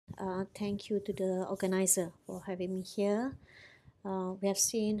Thank you to the organizer for having me here. We have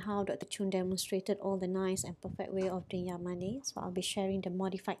seen how Dr. Chun demonstrated all the nice and perfect way of doing Yamane. So I'll be sharing the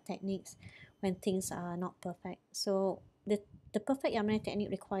modified techniques when things are not perfect. So the perfect Yamane technique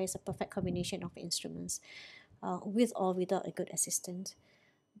requires a perfect combination of instruments, with or without a good assistant.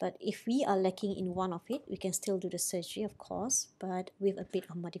 But if we are lacking in one of it, we can still do the surgery, of course, but with a bit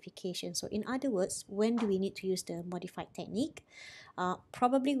of modification. So in other words, when do we need to use the modified technique?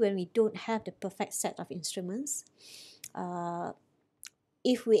 Probably when we don't have the perfect set of instruments.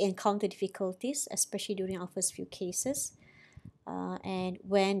 If we encounter difficulties, especially during our first few cases, and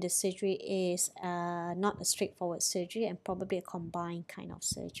when the surgery is not a straightforward surgery and probably a combined kind of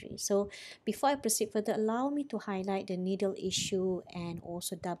surgery. So before I proceed further, allow me to highlight the needle issue and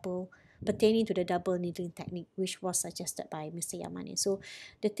also pertaining to the double needling technique, which was suggested by Mr. Yamane. So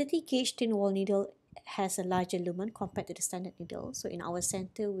the 30 gauge thin wall needle has a larger lumen compared to the standard needle. So in our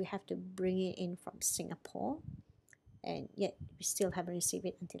center, we have to bring it in from Singapore, and yet we still haven't received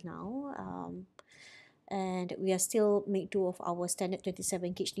it until now. And we are still make do of our standard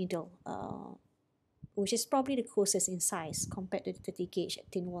 27 gauge needle, which is probably the closest in size compared to the 30 gauge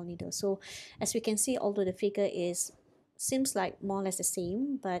thin wall needle. So as we can see, although the figure seems like more or less the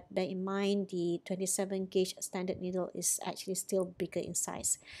same, but bear in mind the 27 gauge standard needle is actually still bigger in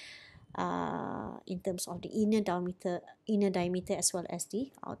size, in terms of the inner diameter as well as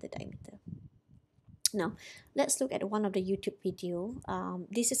the outer diameter. Now, let's look at one of the YouTube video.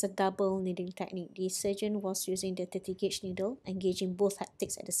 This is a double needling technique. The surgeon was using the 30 gauge needle, engaging both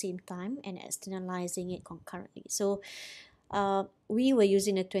haptics at the same time and externalizing it concurrently. So, we were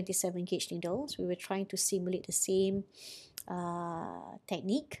using a 27 gauge needles. We were trying to simulate the same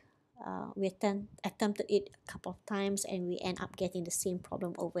technique. We attempted it a couple of times and we end up getting the same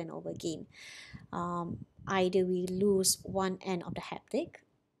problem over and over again. Either we lose one end of the haptic,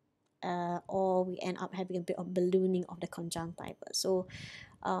 or we end up having a bit of ballooning of the conjunctiva. So,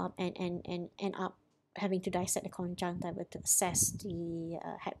 and end up having to dissect the conjunctiva to assess the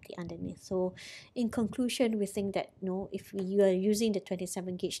haptic underneath. So, in conclusion, we think that if you are using the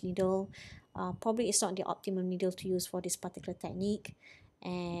 27 gauge needle, probably it's not the optimum needle to use for this particular technique,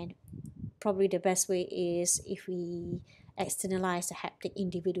 and probably the best way is if we externalize the haptic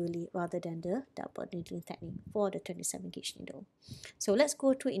individually rather than the double needling technique for the 27 gauge needle. So let's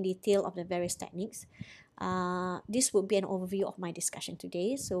go through in detail of the various techniques. This will be an overview of my discussion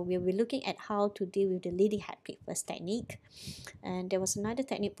today. So we'll be looking at how to deal with the leading haptic first technique. And there was another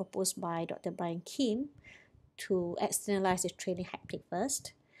technique proposed by Dr. Brian Kim to externalize the trailing haptic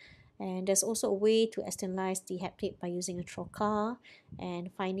first. And there's also a way to externalize the haptic by using a trocar.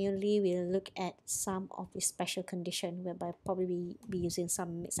 And finally, we'll look at some of the special condition whereby probably be using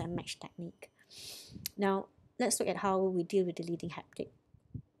some mix and match technique. Now, let's look at how we deal with the leading haptic.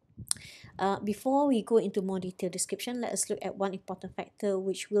 Before we go into more detailed description, let us look at one important factor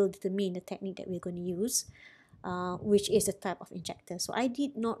which will determine the technique that we're going to use, which is the type of injector. So I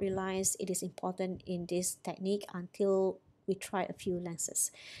did not realize it is important in this technique until we try a few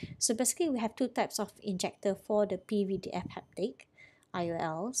lenses. So basically, we have two types of injector for the PVDF haptic,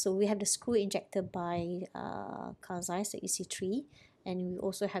 IOL. So we have the screw injector by Carl Zeiss, the EC3, and we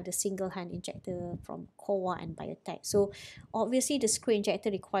also have the single hand injector from Kowa and Biotech. So obviously the screw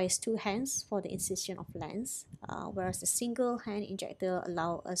injector requires two hands for the insertion of lens, whereas the single hand injector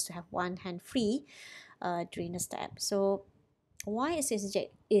allow us to have one hand free during the step. So why is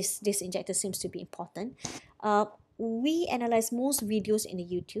this injector seems to be important? We analyze most videos in the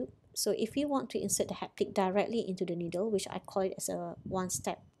YouTube. So if you want to insert the haptic directly into the needle, which I call it as a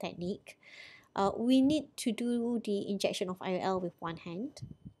one-step technique, we need to do the injection of IOL with one hand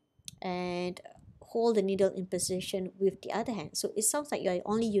and hold the needle in position with the other hand. So it sounds like you are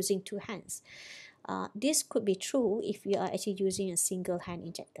only using two hands. This could be true if you are actually using a single hand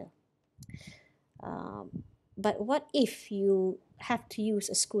injector. But what if you have to use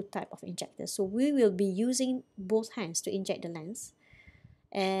a screw type of injector? So we will be using both hands to inject the lens.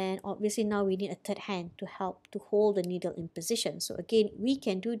 And obviously now we need a third hand to help to hold the needle in position. So again, we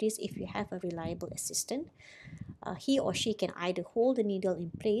can do this if you have a reliable assistant. He or she can either hold the needle in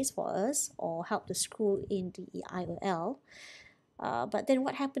place for us or help to screw in the IOL. But then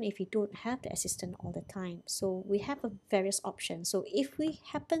what happens if you don't have the assistant all the time? So we have a various options. So if we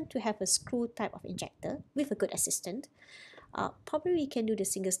happen to have a screw type of injector with a good assistant, probably we can do the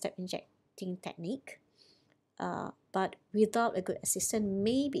single step injecting technique. But without a good assistant,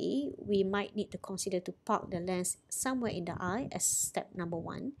 maybe we might need to consider to park the lens somewhere in the eye as step number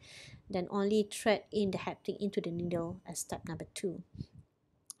 1, then only thread in the haptic into the needle as step number 2.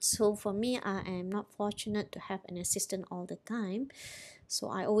 So for me, I am not fortunate to have an assistant all the time. So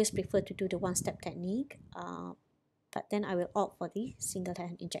I always prefer to do the one-step technique. But then I will opt for the single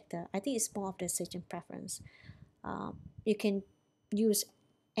hand injector. I think it's more of the surgeon preference. You can use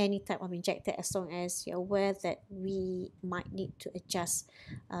any type of injector as long as you're aware that we might need to adjust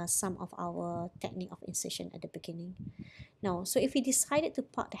some of our technique of incision at the beginning. Now, so if we decided to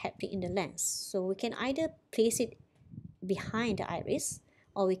park the haptic in the lens, so we can either place it behind the iris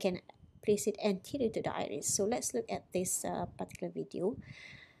or we can place it anterior to the iris. So let's look at this particular video.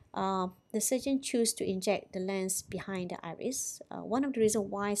 The surgeon choose to inject the lens behind the iris. One of the reasons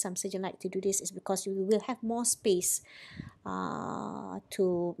why some surgeons like to do this is because you will have more space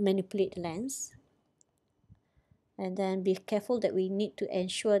to manipulate the lens. And then be careful that we need to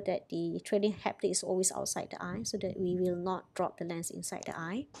ensure that the trailing haptic is always outside the eye so that we will not drop the lens inside the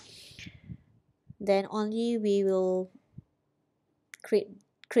eye. Then only we will create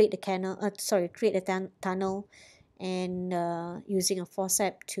the canal. Create a tunnel, and using a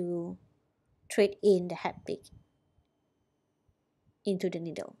forceps to thread in the haptic into the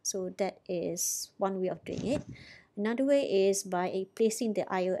needle. So that is one way of doing it. Another way is by placing the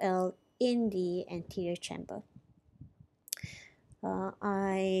IOL in the anterior chamber.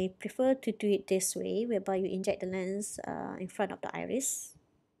 I prefer to do it this way, whereby you inject the lens in front of the iris,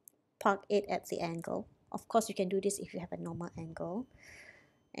 park it at the angle. Of course, you can do this if you have a normal angle,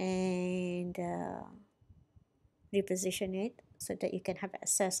 and reposition it so that you can have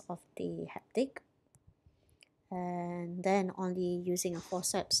access of the haptic, and then only using a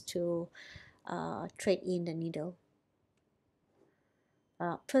forceps to thread in the needle.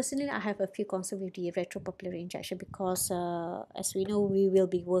 Personally, I have a few concerns with the retropapillary injection because, as we know, we will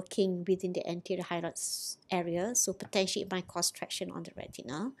be working within the anterior highlights area, so potentially it might cause traction on the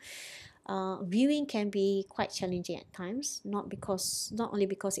retina. Viewing can be quite challenging at times, not only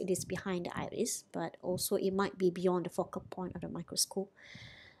because it is behind the iris, but also it might be beyond the focal point of the microscope.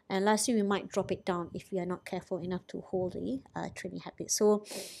 And lastly, we might drop it down if we are not careful enough to hold the training habit. So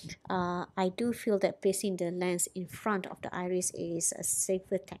I do feel that placing the lens in front of the iris is a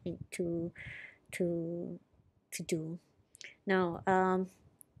safer technique to do. Now,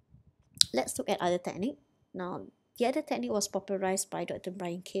 let's look at other technique. Now, the other technique was popularized by Dr.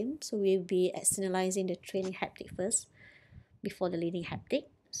 Brian Kim. So we'll be externalizing the trailing haptic first before the leading haptic.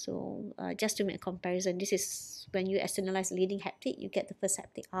 So just to make a comparison, this is when you externalize the leading haptic, you get the first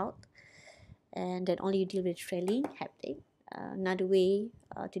haptic out, and then only you deal with trailing haptic. Another way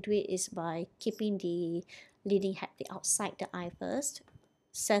to do it is by keeping the leading haptic outside the eye first,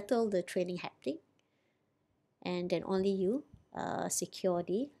 settle the trailing haptic, and then only you secure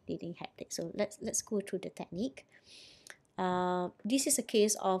the leading haptic. So let's go through the technique. This is a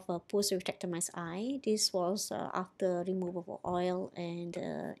case of a post-retectomized eye. This was after removal of oil, and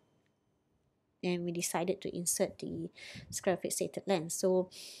we decided to insert the scleral fixated lens. So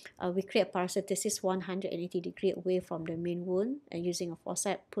we create paracentesis 180 degree away from the main wound, using a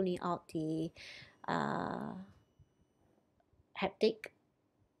forceps pulling out the haptic,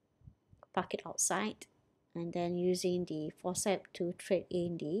 park it outside, and then using the forceps to thread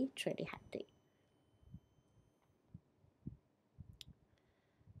in the threaded haptic.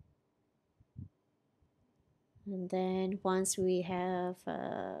 And then once we have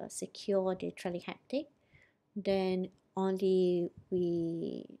secured the trailing haptic, then only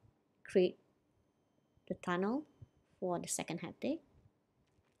we create the tunnel for the second haptic.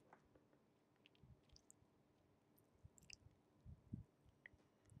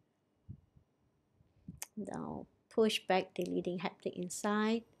 Now push back the leading haptic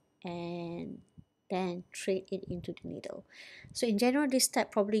inside and then thread it into the needle. So in general, this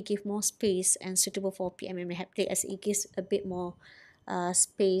step probably gives more space and suitable for PMMA haptic, as it gives a bit more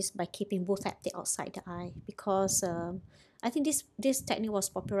space by keeping both haptic outside the eye, because I think this technique was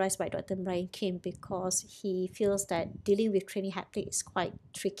popularized by Dr. Brian Kim because he feels that dealing with training haptic is quite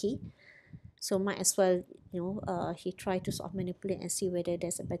tricky. So might as well, he tried to sort of manipulate and see whether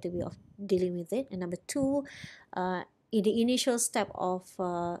there's a better way of dealing with it. And number two, in the initial step of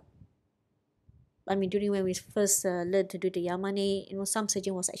during when we first learned to do the Yamane, some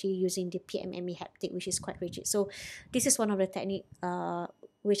surgeon was actually using the PMMA haptic, which is quite rigid. So this is one of the technique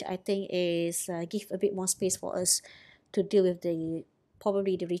which I think is give a bit more space for us to deal with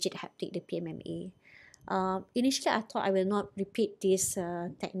probably the rigid haptic, the PMMA. Initially, I thought I will not repeat this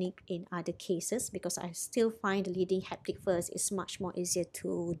technique in other cases because I still find the leading haptic first is much more easier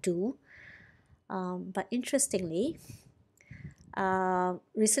to do. But interestingly,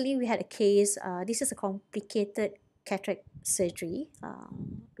 recently we had a case. This is a complicated cataract surgery,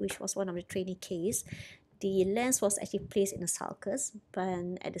 which was one of the trainee case. the lens was actually placed in the sulcus, but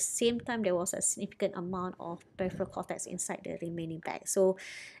at the same time there was a significant amount of peripheral cortex inside the remaining bag. So,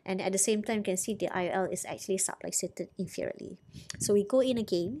 and at the same time you can see the IOL is actually subluxated inferiorly. So we go in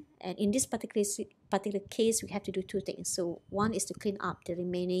again, and in this particular case we have to do two things. So one is to clean up the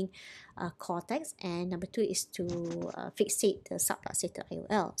remaining cortex, and number two is to fixate the subluxated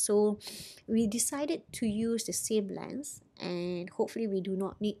IOL. So we decided to use the same lens, and hopefully we do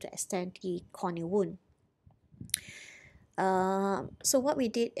not need to extend the cornea wound. So what we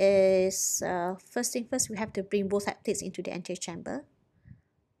did is, first thing first, we have to bring both haptics into the anterior chamber.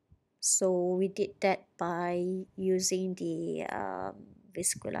 So we did that by using the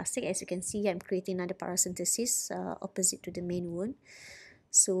viscoelastic. As you can see, I'm creating another paracentesis opposite to the main wound.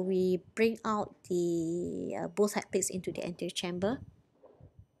 So we bring out the both haptics into the anterior chamber,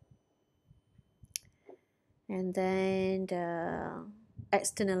 and then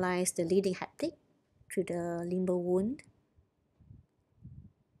externalize the leading haptic to the limbal wound,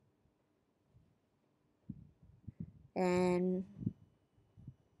 and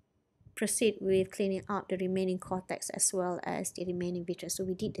proceed with cleaning out the remaining cortex as well as the remaining vitreous. So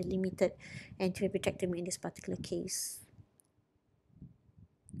we did the limited anterior vitrectomy in this particular case.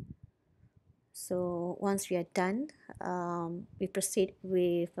 So once we are done, we proceed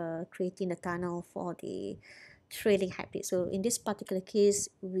with creating the tunnel for the trailing haptic. So in this particular case,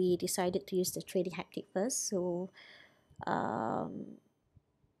 we decided to use the trailing haptic first. So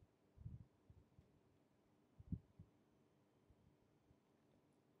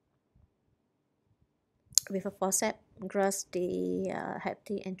with a forceps, grasp the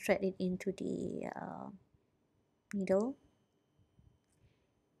haptic and thread it into the needle.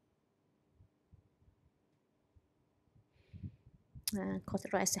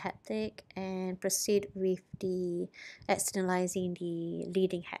 Cauterize the haptic and proceed with the externalizing the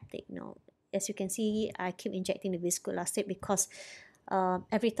leading haptic. Now, as you can see, I keep injecting the viscoelastic because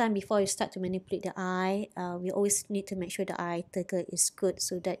every time before you start to manipulate the eye, we always need to make sure the eye turgor is good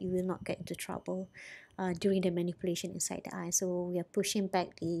so that you will not get into trouble during the manipulation inside the eye. So we are pushing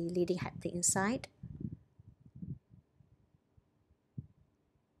back the leading haptic inside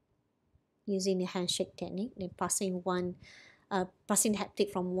using the handshake technique, then passing the haptic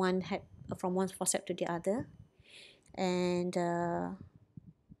from one forceps to the other, and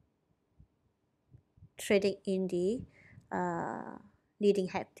threading in the leading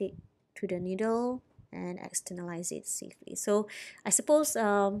haptic to the needle and externalize it safely. So I suppose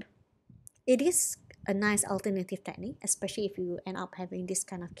it is a nice alternative technique, especially if you end up having this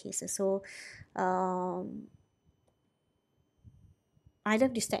kind of cases. So I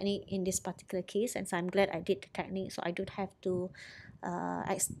love this technique in this particular case, and so I'm glad I did the technique, so I don't have to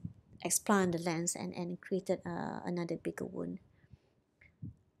explant the lens and created another bigger wound.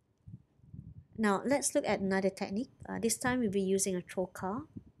 Now let's look at another technique. This time we'll be using a trocar.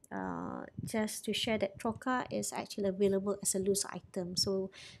 Just to share that trocar is actually available as a loose item, so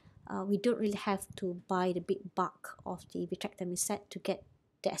we don't really have to buy the big bulk of the vitrectomy set to get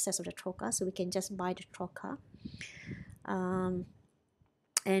the access of the trocar, so we can just buy the trocar.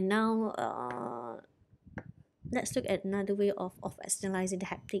 And now let's look at another way of externalizing the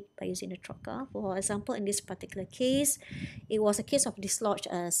haptic by using the trocar. For example, in this particular case, it was a case of dislodged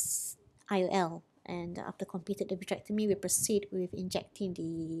IOL, and after completed the vitrectomy, we proceed with injecting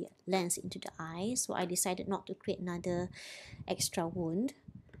the lens into the eye. So I decided not to create another extra wound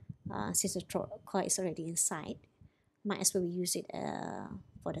since the trocar is already inside. Might as well we use it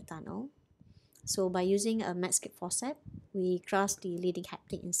for the tunnel. So by using a MSCRS forceps, we grasp the leading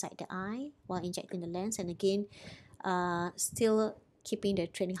haptic inside the eye while injecting the lens, and again, still keeping the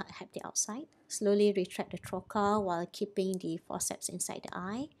trailing haptic outside. Slowly retract the trocar while keeping the forceps inside the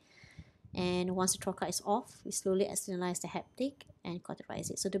eye. And once the trocar is off, we slowly externalize the haptic and cauterize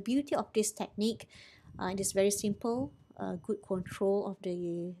it. So the beauty of this technique, it is very simple, good control of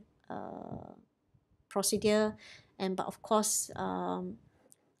the procedure, but of course,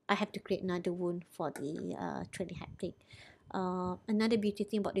 I have to create another wound for the trailing haptic. Another beauty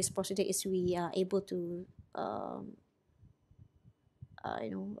thing about this procedure is we are able to,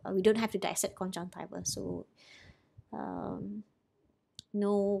 we don't have to dissect conjunctiva, so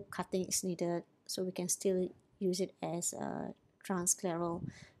no cutting is needed, so we can still use it as a transscleral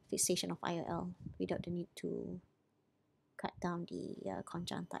fixation of IOL without the need to cut down the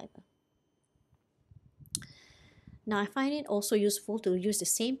conjunctiva. Now, I find it also useful to use the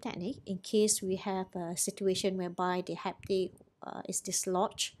same technique in case we have a situation whereby the haptic is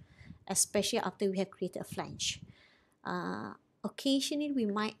dislodged, especially after we have created a flange. Occasionally, we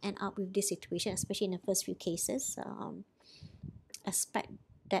might end up with this situation, especially in the first few cases. Expect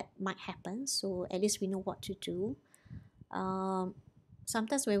that might happen, so at least we know what to do.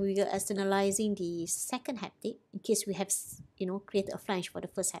 Sometimes when we are externalizing the second haptic, in case we have created a flange for the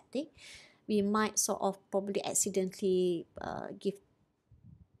first haptic, we might sort of probably accidentally give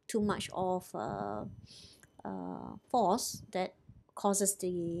too much of force that causes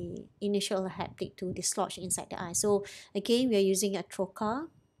the initial haptic to dislodge inside the eye. So again, we are using a trocar,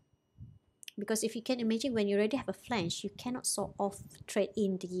 because if you can imagine, when you already have a flange, you cannot sort of thread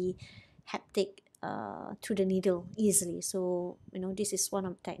in the haptic through the needle easily. So this is one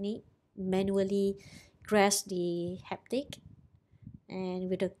of the technique: manually grasp the haptic, and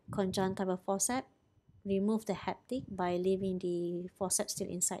with the conjunctival forceps, remove the haptic by leaving the forceps still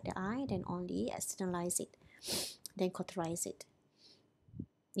inside the eye, then only externalize it, then cauterize it.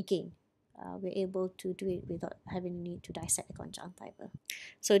 Again, we're able to do it without having the need to dissect the conjunctiva.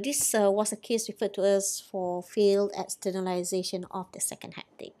 So this was a case referred to us for failed externalization of the second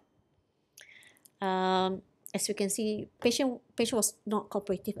haptic. As you can see, patient was not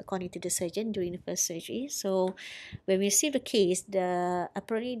cooperative according to the surgeon during the first surgery. So when we received the case,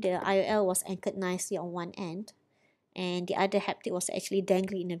 apparently the IOL was anchored nicely on one end, and the other haptic was actually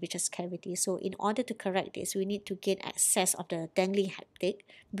dangling in the vitreous cavity. So in order to correct this, we need to gain access of the dangling haptic,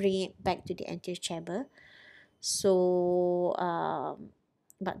 bring it back to the anterior chamber. So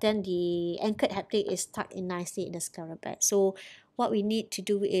but then the anchored haptic is tucked in nicely in the scleral bed. So what we need to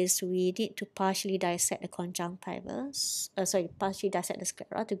do is we need to partially dissect the conjunctiva, partially dissect the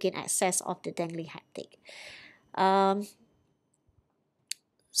sclera to gain access of the dangling haptic.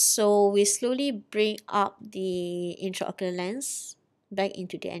 So we slowly bring up the intraocular lens back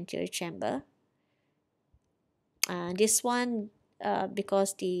into the anterior chamber. This one,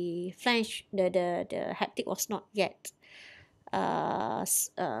 because the flange, the haptic was not yet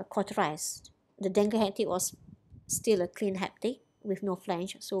cauterized. The dangling haptic was still a clean haptic with no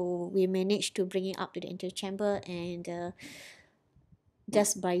flange, so we managed to bring it up to the anterior chamber, and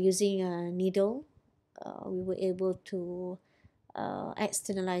just by using a needle, we were able to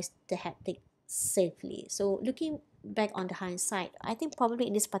externalize the haptic safely. So looking back on the hindsight, I think probably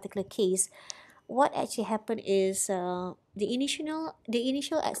in this particular case, what actually happened is the initial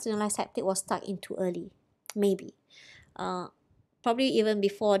externalized haptic was stuck in too early, maybe. Probably even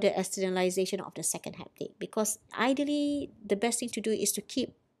before the externalization of the second haptic, because ideally the best thing to do is to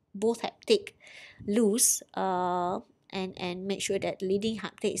keep both haptic loose, and make sure that the leading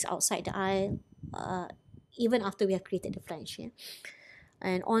haptic is outside the eye, even after we have created the flange. Yeah?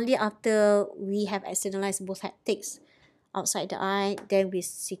 And only after we have externalized both haptics outside the eye, then we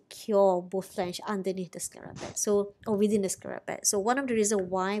secure both flange underneath the scleral bed, or within the scleral bed. So one of the reasons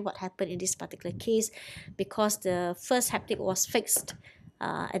why what happened in this particular case, because the first haptic was fixed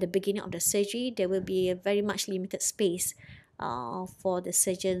at the beginning of the surgery, there will be a very much limited space for the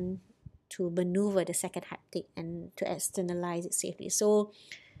surgeon to maneuver the second haptic and to externalize it safely. So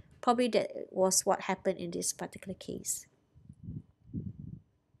probably that was what happened in this particular case.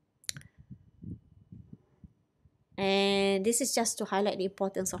 And this is just to highlight the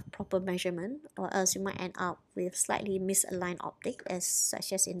importance of proper measurement, or else you might end up with slightly misaligned optic,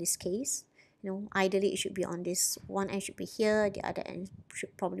 such as in this case. Ideally it should be on this one end, should be here, the other end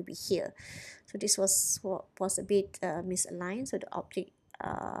should probably be here. So this was what was a bit misaligned, so the optic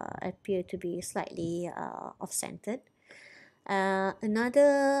appeared to be slightly off-centered. Another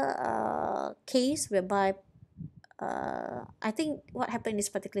case whereby I think what happened in this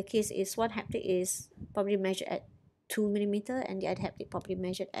particular case is one haptic is probably measured at 2 millimeter, and the other haptic probably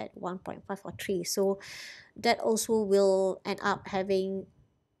measured at 1.5 or 3. So that also will end up having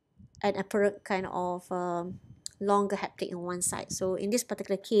an apparent kind of longer haptic in one side. So in this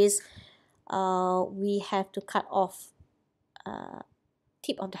particular case, we have to cut off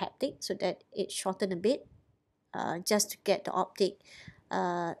tip of the haptic so that it shortened a bit, just to get the optic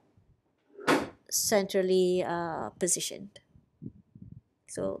centrally positioned.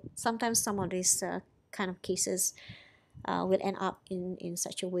 So sometimes some of these kind of cases will end up in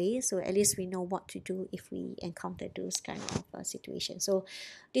such a way, so at least we know what to do if we encounter those kind of situations. So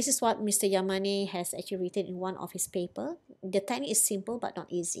this is what Mr. Yamane has actually written in one of his paper. The technique is simple but not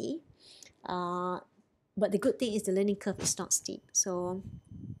easy, but the good thing is the learning curve is not steep. So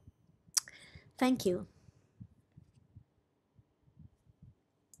thank you.